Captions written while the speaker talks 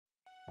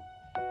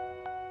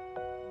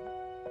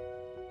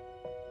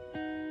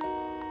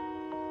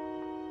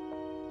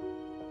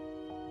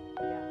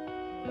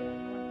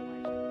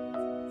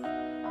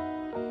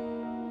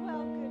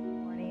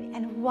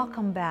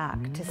Welcome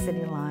back to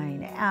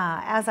CityLine.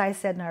 As I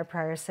said in our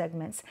prior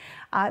segments,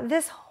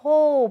 this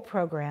whole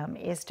program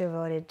is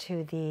devoted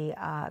to the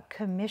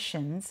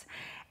commissions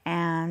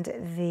and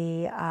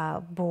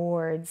the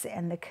boards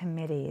and the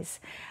committees.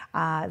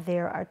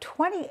 There are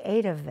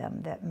 28 of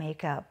them that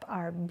make up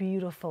our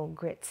beautiful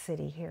grit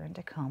city here in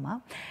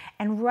Tacoma.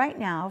 And right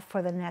now,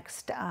 for the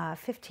next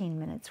 15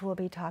 minutes, we'll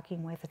be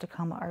talking with the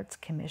Tacoma Arts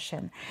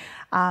Commission.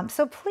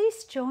 So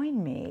please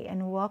join me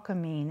in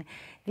welcoming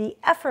the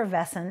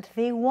effervescent,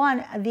 the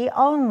one, the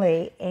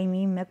only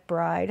Amy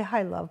McBride.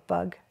 Hi, Love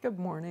Bug. Good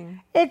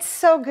morning. It's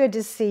so good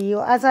to see you.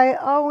 As I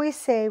always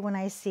say when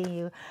I see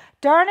you,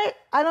 darn it,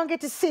 I don't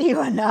get to see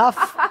you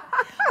enough.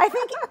 I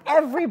think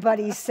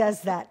everybody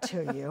says that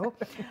to you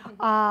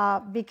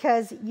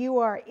because you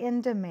are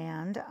in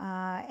demand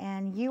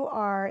and you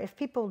are, if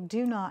people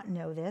do not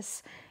know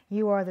this,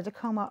 you are the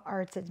Tacoma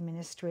Arts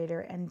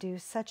Administrator and do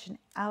such an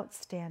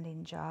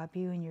outstanding job,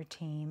 you and your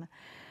team.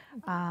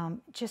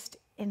 Just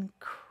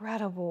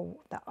incredible,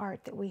 the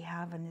art that we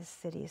have in this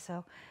city.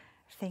 So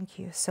thank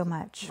you so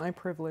much. My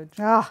privilege.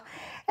 Oh,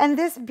 and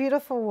this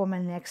beautiful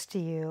woman next to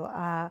you,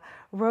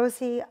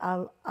 Rosie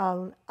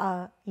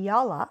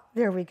Ayala,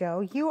 there we go.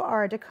 You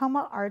are a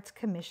Tacoma Arts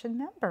Commission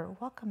member.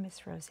 Welcome,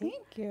 Miss Rosie.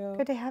 Thank you.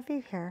 Good to have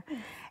you here.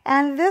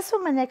 And this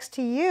woman next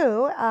to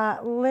you,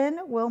 Lynn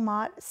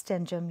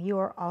Wilmot-Stenehjem, you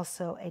are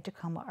also a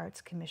Tacoma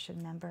Arts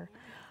Commission member.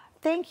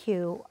 Thank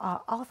you,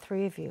 all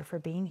three of you, for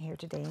being here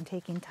today and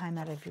taking time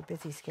out of your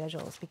busy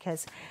schedules,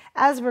 because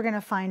as we're going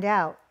to find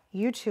out,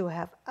 you two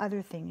have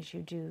other things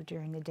you do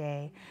during the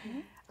day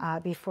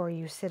before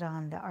you sit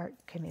on the Art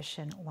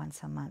Commission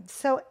once a month.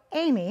 So,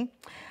 Amy,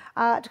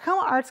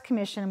 Tacoma Arts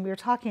Commission, we were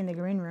talking in the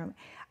green room,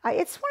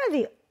 it's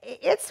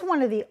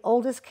one of the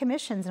oldest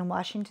commissions in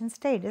Washington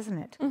State, isn't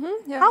it?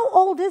 Yeah. How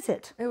old is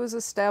it? It was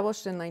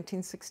established in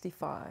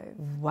 1965.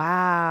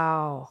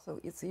 Wow.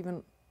 So it's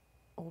even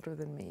older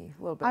than me,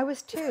 a little bit. I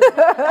was two.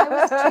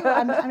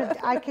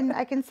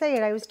 I can say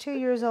it. I was 2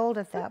 years old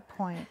at that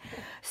point.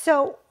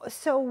 So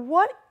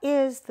what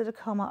is the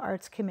Tacoma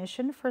Arts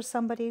Commission for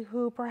somebody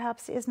who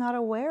perhaps is not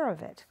aware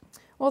of it?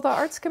 Well, the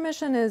Arts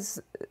Commission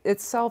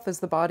itself is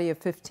the body of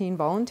 15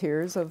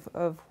 volunteers,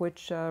 of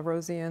which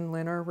Rosie and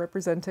Lynn are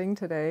representing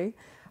today,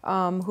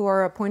 who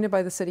are appointed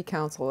by the City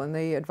Council, and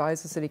they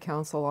advise the City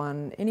Council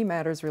on any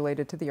matters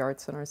related to the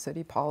arts in our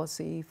city,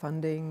 policy,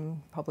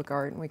 funding, public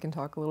art, and we can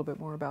talk a little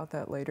bit more about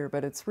that later.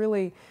 But it's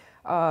really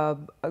a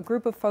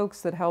group of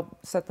folks that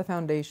help set the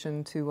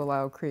foundation to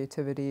allow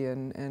creativity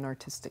and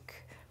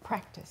artistic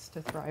practice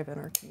to thrive in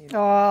our community.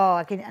 Oh,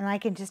 I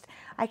can just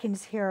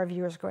hear our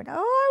viewers going, "Oh,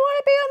 I want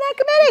to be on that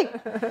committee,"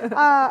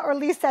 or at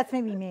least that's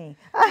maybe me.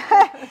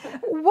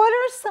 What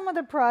are some of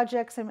the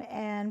projects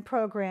and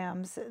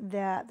programs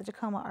that the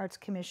Tacoma Arts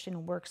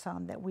Commission works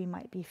on that we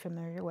might be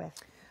familiar with?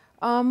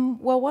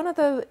 Well, one of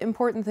the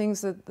important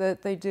things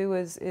that they do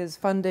is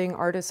funding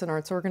artists and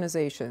arts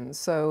organizations.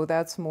 So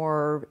that's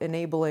more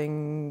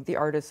enabling the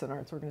artists and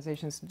arts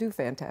organizations to do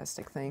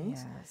fantastic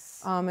things.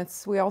 Yes.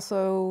 We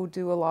also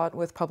do a lot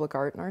with public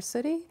art in our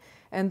city,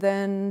 and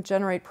then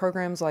generate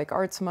programs like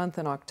Arts Month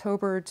in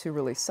October to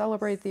really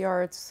celebrate the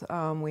arts.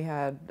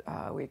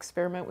 We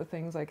experiment with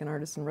things like an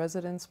Artist in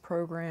Residence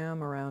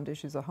program around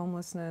issues of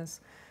homelessness.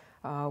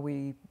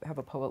 We have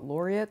a poet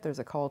laureate. There's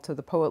a call to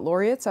the poet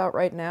laureates out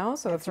right now.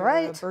 So if you're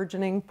a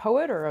burgeoning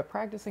poet or a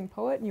practicing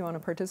poet and you want to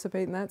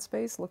participate in that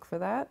space, look for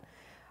that.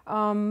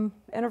 And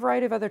a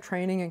variety of other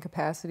training and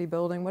capacity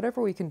building,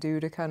 whatever we can do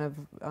to kind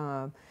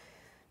of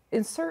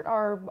insert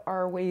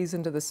our ways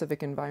into the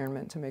civic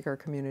environment to make our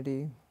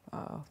community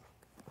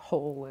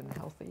whole and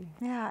healthy.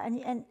 Yeah,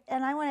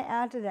 and I want to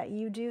add to that,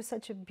 you do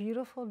such a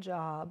beautiful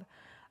job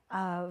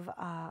of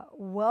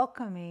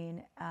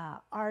welcoming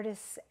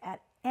artists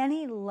at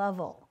any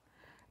level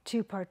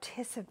to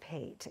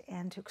participate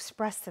and to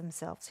express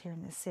themselves here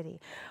in the city,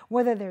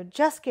 whether they're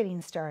just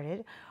getting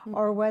started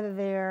or whether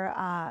they're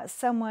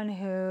someone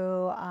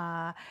who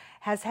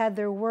has had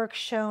their work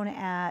shown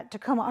at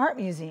Tacoma Art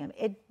Museum.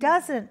 It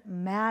doesn't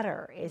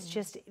matter. It's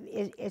just,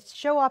 it's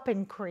show up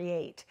and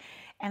create.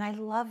 And I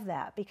love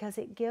that because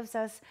it gives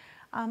us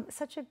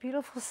such a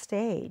beautiful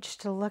stage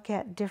to look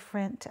at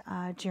different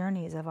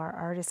journeys of our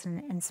artists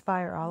and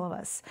inspire all of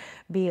us,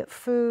 be it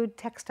food,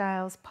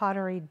 textiles,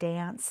 pottery,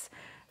 dance,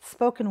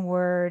 spoken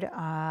word,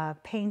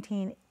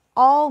 painting.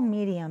 All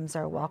mediums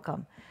are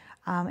welcome.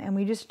 And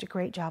we just did a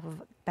great job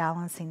of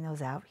balancing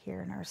those out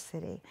here in our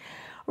city.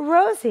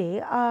 Rosie,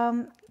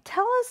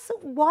 tell us,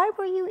 why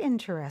were you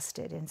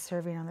interested in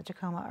serving on the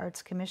Tacoma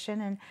Arts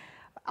Commission, and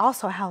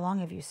also how long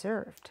have you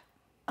served?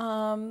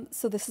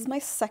 So this is my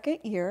second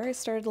year. I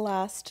started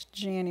last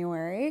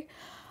January.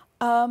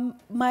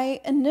 My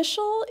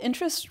initial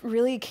interest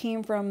really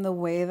came from the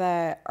way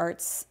that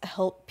arts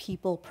help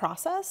people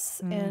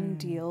process and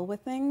deal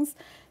with things.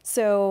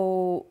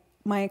 So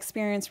my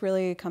experience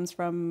really comes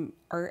from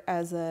art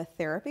as a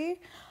therapy.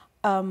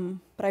 But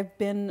I've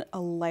been a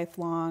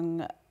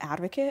lifelong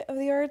advocate of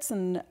the arts,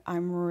 and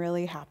I'm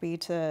really happy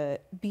to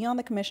be on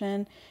the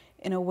commission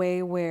in a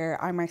way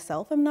where I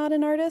myself am not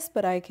an artist,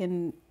 but I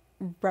can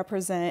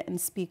represent and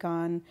speak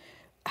on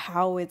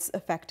how it's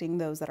affecting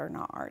those that are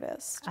not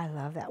artists. I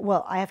love that.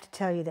 Well, I have to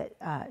tell you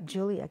that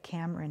Julia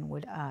Cameron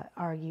would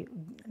argue,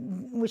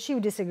 well, she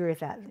would disagree with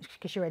that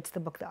because she writes the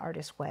book The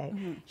Artist Way.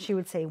 She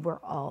would say we're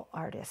all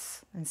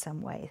artists in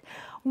some ways.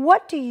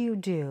 What do you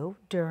do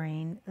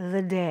during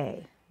the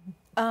day?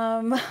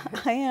 I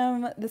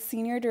am the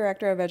Senior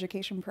Director of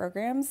Education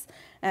Programs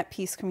at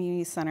Peace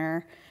Community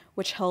Center,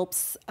 which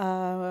helps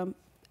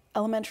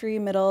elementary,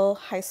 middle,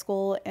 high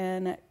school,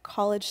 and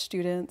college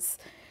students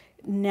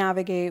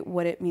navigate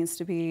what it means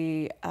to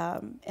be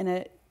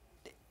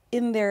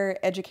in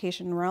their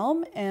education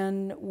realm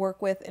and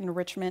work with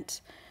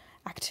enrichment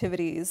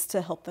activities to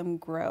help them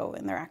grow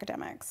in their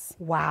academics.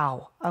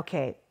 Wow.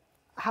 Okay.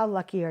 How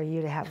lucky are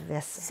you to have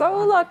this?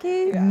 So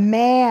lucky.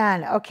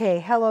 Man. Okay.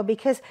 Hello.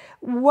 Because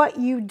what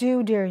you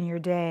do during your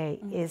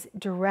day is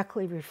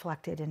directly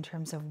reflected in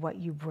terms of what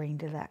you bring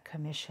to that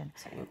commission.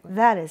 Absolutely.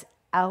 That is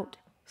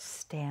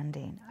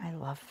outstanding. I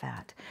love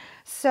that.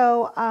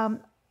 So,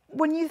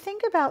 when you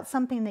think about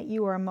something that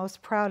you are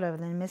most proud of,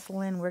 then Miss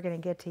Lynn, we're going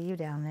to get to you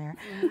down there,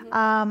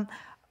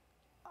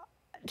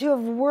 to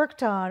have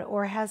worked on,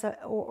 or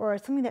or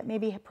something that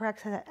maybe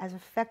perhaps has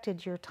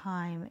affected your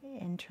time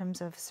in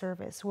terms of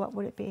service, what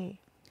would it be?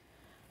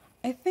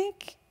 I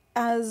think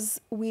as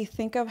we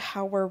think of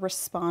how we're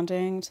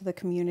responding to the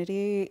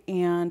community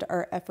and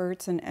our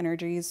efforts and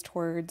energies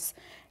towards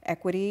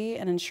equity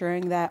and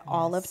ensuring that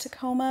all of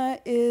Tacoma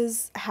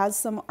has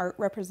some art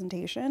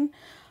representation,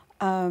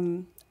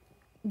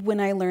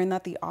 when I learned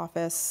that the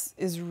office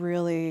is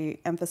really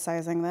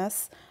emphasizing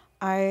this,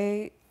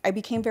 I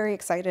became very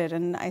excited.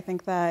 And I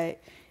think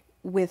that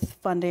with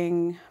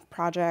funding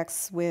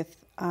projects, with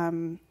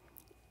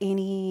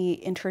any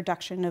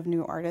introduction of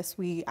new artists,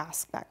 we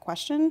ask that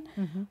question.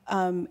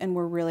 And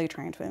we're really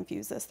trying to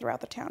infuse this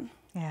throughout the town.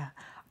 Yeah.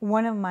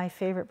 One of my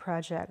favorite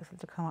projects the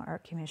Tacoma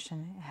Art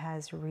Commission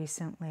has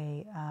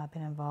recently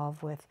been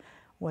involved with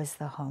was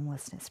the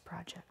Homelessness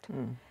Project.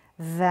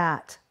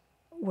 That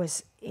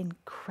was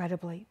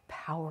incredibly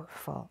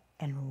powerful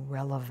and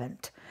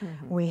relevant.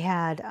 We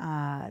had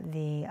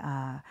the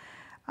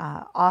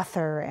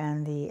author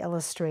and the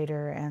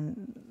illustrator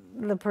and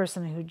the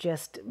person who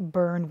just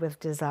burned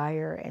with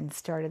desire and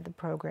started the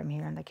program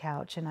here on the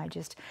couch, and I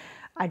just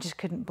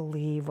couldn't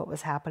believe what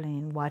was happening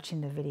and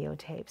watching the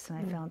videotapes, and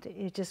I felt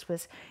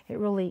it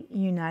really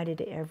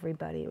united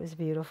everybody. It was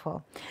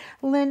beautiful.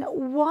 Lynn,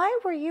 why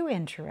were you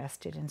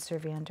interested in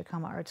serving on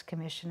Tacoma Arts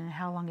Commission, and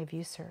how long have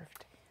you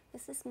served?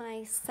 This is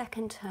my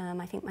second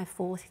term, I think my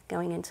fourth,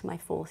 going into my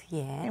fourth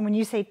year. And when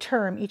you say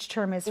term, each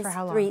term is for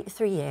how long?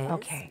 3 years.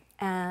 Okay.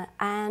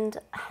 And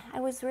I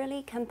was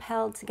really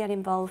compelled to get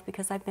involved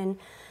because I've been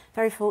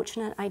very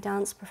fortunate. I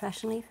danced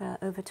professionally for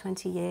over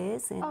 20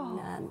 years in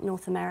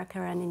North America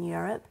and in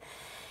Europe.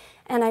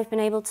 And I've been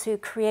able to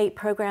create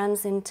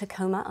programs in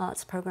Tacoma,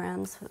 arts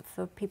programs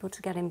for people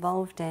to get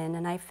involved in.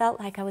 And I felt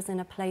like I was in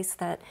a place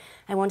that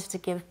I wanted to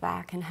give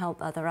back and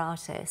help other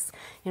artists.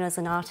 You know, as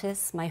an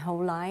artist, my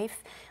whole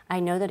life, I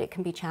know that it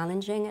can be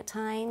challenging at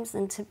times.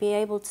 And to be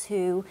able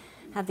to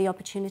have the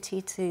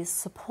opportunity to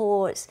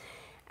support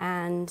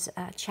and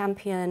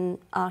champion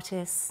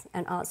artists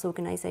and arts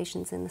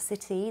organizations in the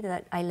city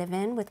that I live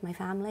in with my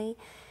family,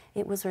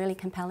 it was really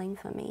compelling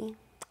for me.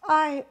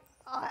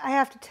 I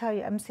have to tell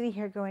you, I'm sitting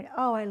here going,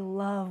 oh, I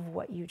love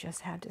what you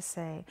just had to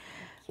say.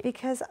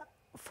 Because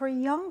for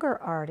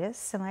younger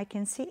artists, and I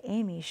can see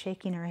Amy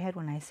shaking her head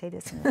when I say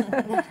this,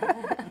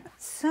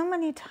 so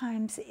many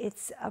times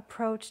it's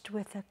approached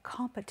with a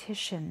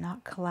competition,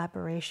 not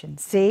collaboration.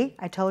 See,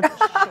 I told you, she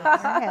shook her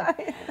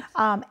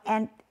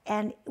head.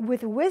 And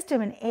with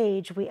wisdom and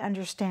age, we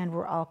understand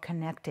we're all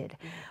connected.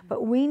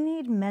 But we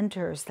need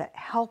mentors that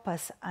help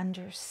us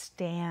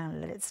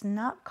understand that it's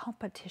not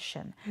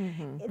competition.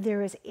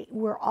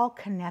 We're all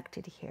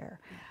connected here.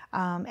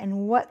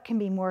 And what can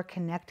be more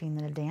connecting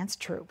than a dance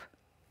troupe?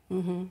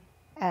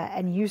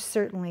 And you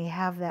certainly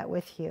have that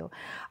with you.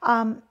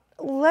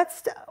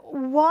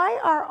 Why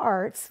are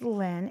arts,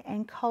 Lynn,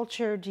 and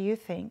culture, do you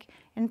think,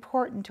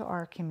 important to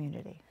our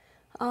community?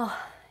 Oh,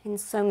 in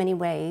so many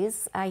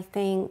ways. I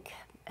think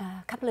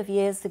a couple of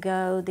years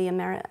ago, the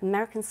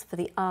Americans for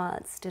the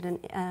Arts did an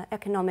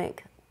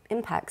economic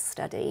impact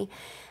study,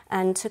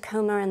 and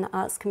Tacoma and the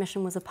Arts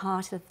Commission was a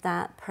part of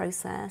that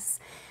process.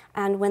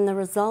 And when the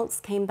results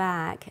came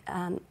back,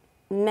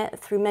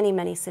 through many,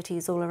 many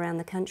cities all around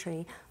the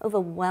country,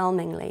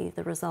 overwhelmingly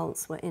the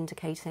results were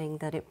indicating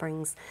that it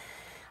brings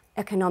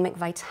economic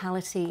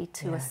vitality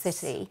to a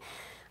city.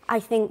 I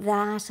think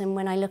that, and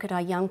when I look at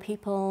our young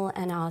people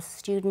and our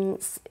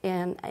students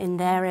in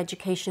their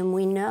education,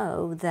 we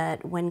know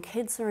that when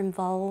kids are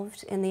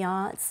involved in the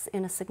arts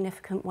in a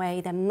significant way,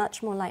 they're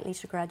much more likely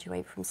to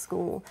graduate from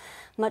school,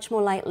 much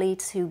more likely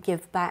to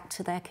give back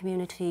to their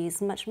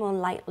communities, much more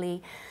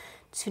likely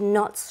to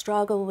not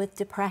struggle with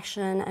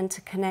depression and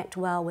to connect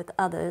well with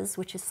others,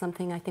 which is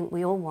something I think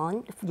we all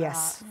want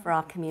for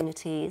our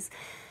communities.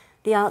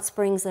 The arts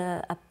brings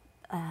a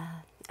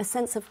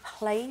sense of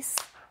place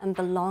and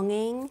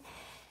belonging,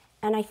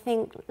 And I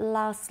think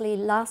lastly,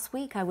 last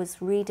week I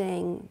was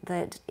reading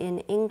that in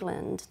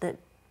England that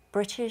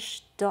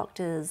British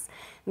doctors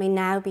may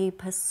now be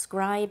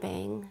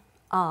prescribing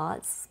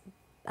arts,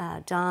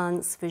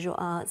 dance, visual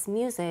arts,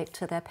 music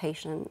to their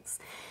patients.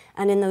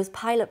 And in those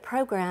pilot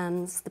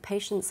programs, the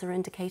patients are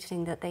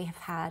indicating that they have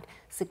had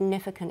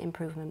significant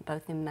improvement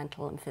both in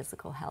mental and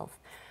physical health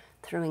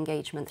through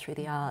engagement through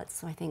the arts.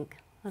 So I think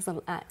there's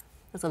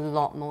a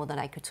lot more that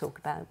I could talk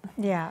about.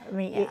 Yeah, I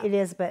mean, it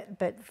is,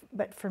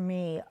 but for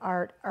me,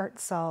 art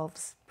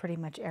solves pretty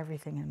much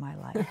everything in my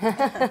life.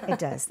 It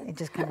does. It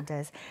just kind of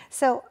does.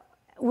 So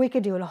we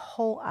could do a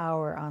whole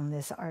hour on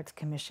this Arts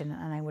Commission,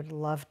 and I would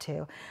love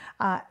to.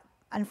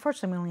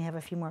 Unfortunately, we only have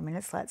a few more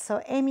minutes left.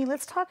 So Amy,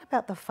 let's talk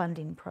about the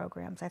funding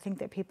programs. I think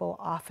that people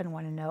often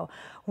want to know,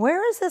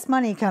 where is this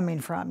money coming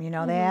from? You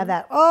know, they have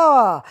that,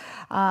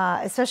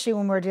 especially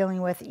when we're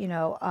dealing with, you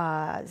know,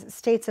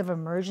 states of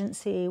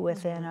emergency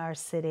within our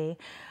city.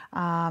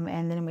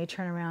 And then we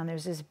turn around,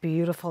 there's this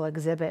beautiful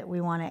exhibit.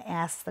 We want to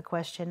ask the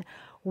question,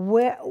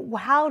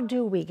 how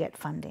do we get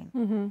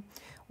funding?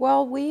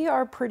 Well, we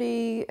are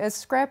pretty as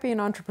scrappy and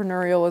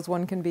entrepreneurial as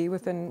one can be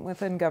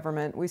within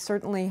government. We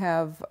certainly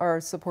are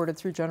supported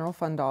through general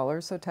fund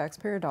dollars, so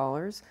taxpayer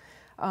dollars.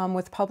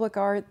 With public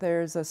art,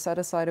 there's a set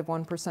aside of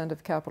 1%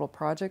 of capital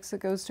projects that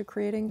goes to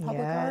creating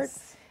public art.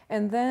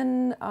 And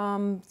then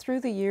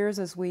through the years,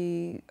 as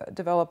we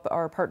develop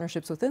our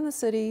partnerships within the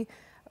city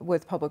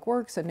with Public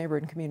Works and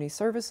Neighborhood and Community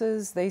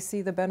Services, they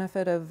see the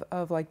benefit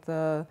of like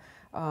the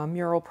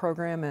mural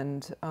program,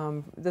 and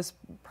this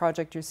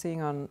project you're seeing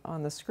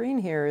on the screen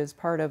here is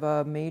part of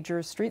a major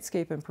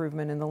streetscape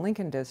improvement in the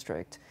Lincoln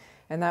district.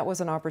 And that was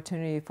an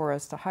opportunity for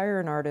us to hire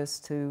an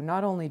artist to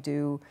not only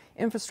do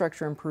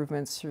infrastructure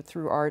improvements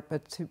through art,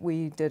 but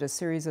we did a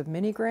series of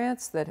mini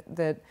grants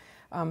that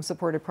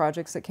supported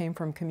projects that came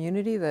from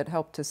community that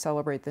helped to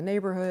celebrate the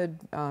neighborhood,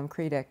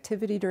 create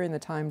activity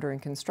during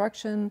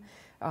construction,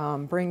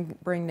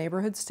 bring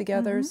neighborhoods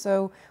together.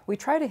 So we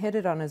try to hit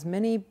it on as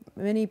many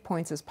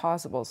points as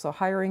possible. So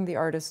hiring the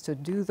artists to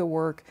do the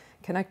work,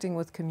 connecting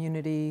with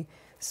community,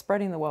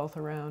 spreading the wealth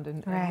around,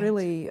 and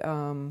really,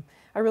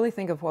 I really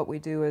think of what we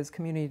do as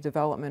community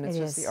development. It's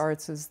just the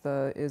arts is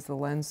the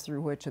lens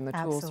through which, and the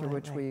tools through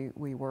which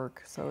we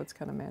work. So it's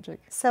kind of magic.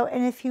 So,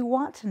 and if you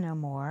want to know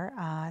more,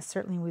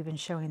 certainly we've been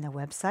showing the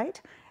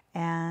website.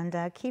 And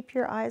keep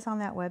your eyes on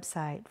that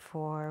website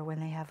for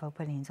when they have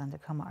openings on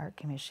Tacoma Art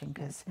Commission,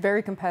 because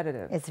very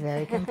competitive. It's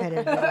very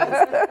competitive.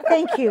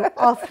 Thank you,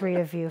 all three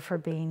of you, for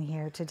being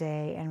here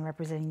today and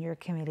representing your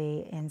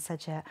committee in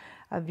such a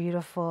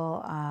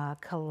beautiful,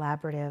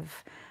 collaborative,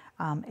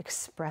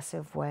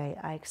 expressive way.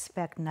 I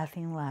expect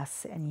nothing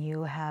less, and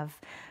you have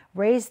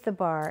raised the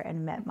bar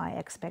and met my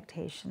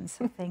expectations.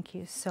 So thank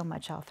you so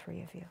much, all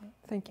three of you.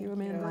 Thank you,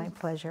 Amanda. My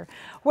pleasure.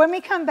 When we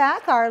come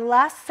back, our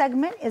last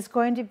segment is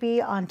going to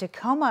be on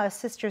Tacoma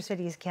Sister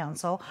Cities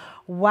Council.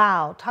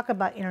 Wow, talk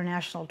about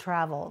international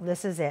travel.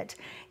 This is it.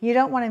 You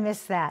don't want to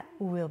miss that.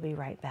 We'll be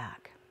right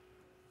back.